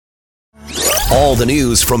All the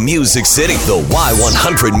news from Music City. The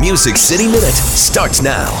Y100 Music City Minute starts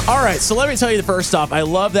now. All right, so let me tell you first off, I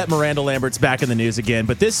love that Miranda Lambert's back in the news again,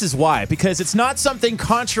 but this is why. Because it's not something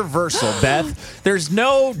controversial, Beth. There's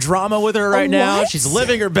no drama with her right now. She's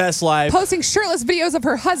living her best life. Posting shirtless videos of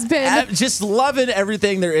her husband. Just loving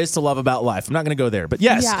everything there is to love about life. I'm not going to go there, but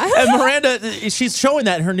yes. Yeah. And Miranda, she's showing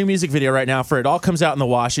that in her new music video right now for It All Comes Out in the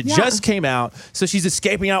Wash. It just came out, so she's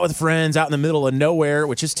escaping out with friends out in the middle of nowhere,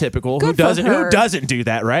 which is typical. Good Who doesn't do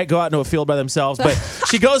that, right? Go out into a field by themselves. But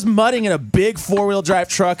she goes mudding in a big four-wheel drive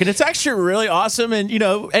truck, and it's actually really awesome. And, you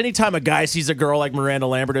know, anytime a guy sees a girl like Miranda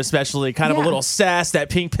Lambert, especially kind of a little sass,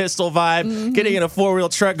 that Pink Pistol vibe, getting in a four-wheel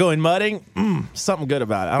truck going mudding, something good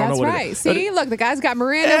about it. I don't know what it is. See, look, the guy's got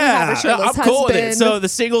Miranda. We have her shirtless I'm cool with it. So the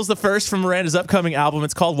single's the first from Miranda's upcoming album.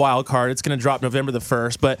 It's called Wild Card. It's going to drop November the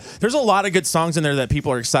 1st. But there's a lot of good songs in there that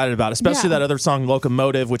people are excited about, especially that other song,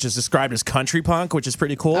 Locomotive, which is described as country punk, which is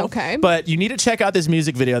pretty cool. Okay. But you need to check out this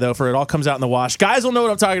music video, though, for It All Comes Out in the Wash. Guys will know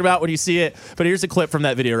what I'm talking about when you see it. But here's a clip from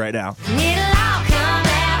that video right now.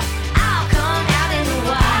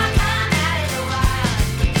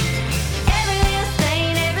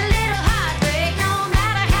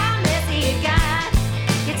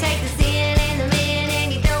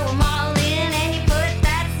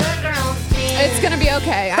 It's going to be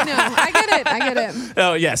okay. I know. I get it.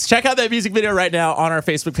 Oh, yes. Check out that music video right now on our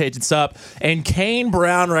Facebook page. It's up. And Kane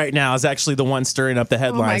Brown right now is actually the one stirring up the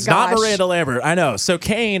headlines. Oh my gosh. Not Miranda Lambert. I know. So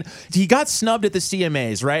Kane, he got snubbed at the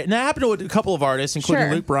CMAs, right? And that happened to a couple of artists,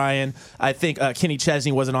 including Luke Bryan. I think Kenny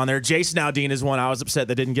Chesney wasn't on there. Jason Aldean is one. I was upset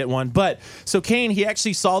that didn't get one. But so Kane, he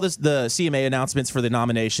actually saw the CMA announcements for the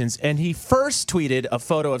nominations, and he first tweeted a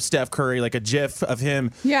photo of Steph Curry, like a GIF of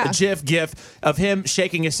him, a GIF of him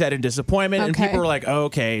shaking his head in disappointment. And people were like, oh,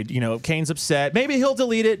 okay, you know, Kane's upset. Maybe he'll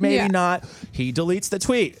delete it, maybe not. He deletes the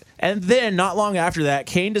tweet. And then, not long after that,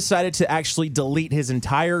 Kane decided to actually delete his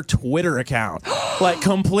entire Twitter account, like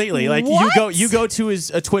completely. Like you go to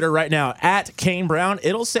his Twitter right now at Kane Brown,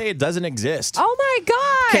 it'll say it doesn't exist. Oh my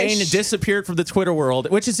gosh! Kane disappeared from the Twitter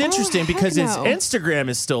world, which is interesting because his Instagram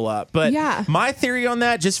is still up. But my theory on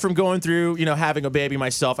that, just from going through, you know, having a baby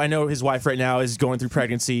myself, I know his wife right now is going through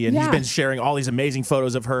pregnancy, and he's been sharing all these amazing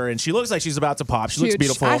photos of her, and she looks like she's about to pop. She looks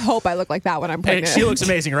beautiful. I hope I look like that when I'm pregnant. And she looks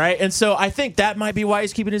amazing, right? And so I think that might be why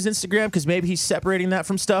he's keeping his Instagram, because maybe he's separating that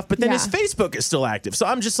from stuff. But then his Facebook is still active. So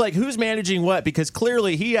I'm just like, who's managing what? Because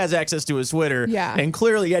clearly he has access to his Twitter. And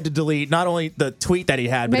clearly he had to delete not only the tweet that he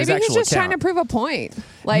had, but his actual account. Maybe he's just trying to prove a point.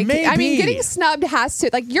 Like, I mean, getting snubbed has to,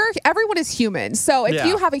 like, everyone is human. So if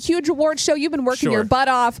you have a huge award show, you've been working your butt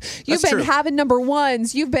off, you've been having number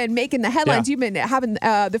ones, you've been making the headlines, you've been having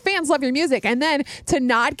the fans love your music. And then to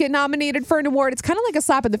not get nominated for an award, it's kind of like a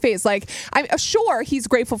slap in the face. Like, I'm sure he's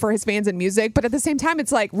grateful for his fans and music, but at the same time,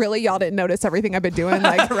 it's like, really, y'all didn't notice everything I've been doing?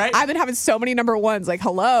 Like, I've been having so many number ones. Like,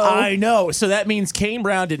 hello. I know. So that means Kane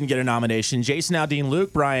Brown didn't get a nomination, Jason Aldean,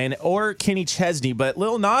 Luke Bryan, or Kenny Chesney, but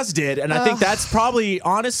Lil Nas did. And I think that's probably,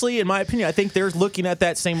 honestly, in my opinion, I think they're looking at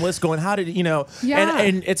that same list going, how did, you know,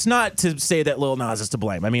 and it's not to say that Lil Nas is to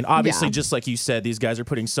blame. I mean, obviously, just like you said, these guys are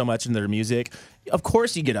putting so much in their music. Of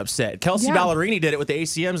course you get upset. Kelsey Ballerini did it with the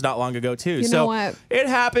ACMs not long ago, too. You know what? It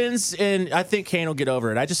happens, and I think Kane will get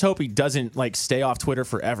over it. I just hope he doesn't, like, stay off Twitter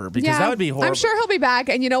forever, because that would be horrible. I'm sure he'll be back,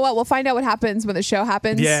 and you know what? We'll find out what happens when the show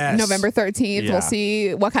happens. November 13th. We'll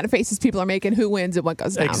see what kind of faces people are making, who wins, and what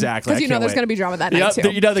goes down. Exactly. Because you know there's going to be drama that night, too.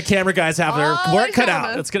 You know the camera guys have their work cut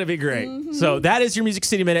out. It's going to be great. So that is your Music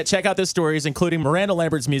City Minute. Check out those stories, including Miranda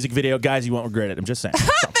Lambert's music video. Guys, you won't regret it. I'm just saying.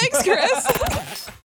 Thanks, Chris.